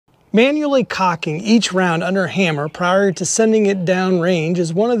Manually cocking each round under hammer prior to sending it down range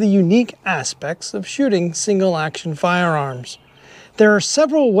is one of the unique aspects of shooting single-action firearms. There are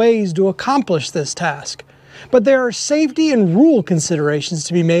several ways to accomplish this task, but there are safety and rule considerations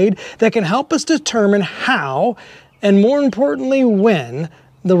to be made that can help us determine how, and more importantly when,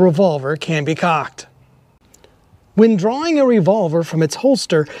 the revolver can be cocked. When drawing a revolver from its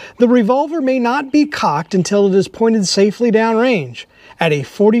holster, the revolver may not be cocked until it is pointed safely downrange, at a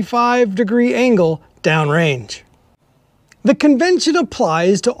 45-degree angle downrange. The convention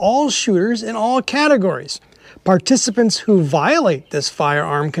applies to all shooters in all categories. Participants who violate this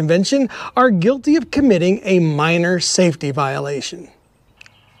firearm convention are guilty of committing a minor safety violation.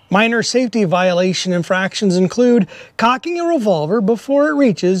 Minor safety violation infractions include cocking a revolver before it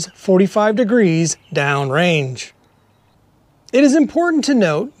reaches 45 degrees downrange. It is important to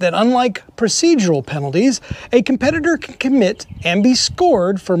note that unlike procedural penalties, a competitor can commit and be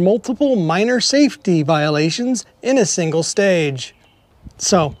scored for multiple minor safety violations in a single stage.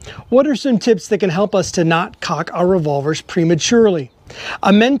 So, what are some tips that can help us to not cock our revolvers prematurely?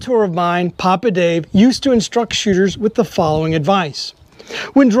 A mentor of mine, Papa Dave, used to instruct shooters with the following advice.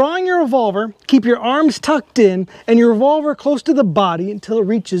 When drawing your revolver, keep your arms tucked in and your revolver close to the body until it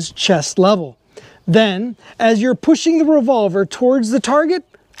reaches chest level. Then, as you're pushing the revolver towards the target,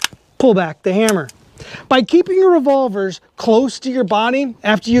 pull back the hammer. By keeping your revolvers close to your body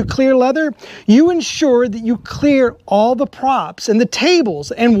after you clear leather, you ensure that you clear all the props and the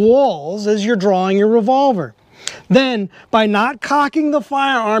tables and walls as you're drawing your revolver. Then, by not cocking the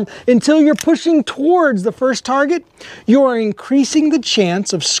firearm until you're pushing towards the first target, you are increasing the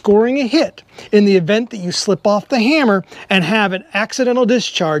chance of scoring a hit in the event that you slip off the hammer and have an accidental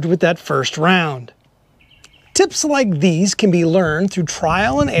discharge with that first round. Tips like these can be learned through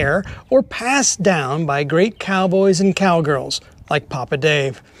trial and error or passed down by great cowboys and cowgirls like Papa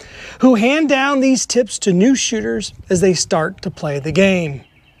Dave, who hand down these tips to new shooters as they start to play the game.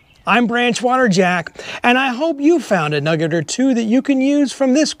 I'm Branchwater Jack, and I hope you found a nugget or two that you can use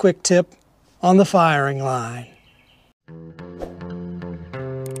from this quick tip on the firing line.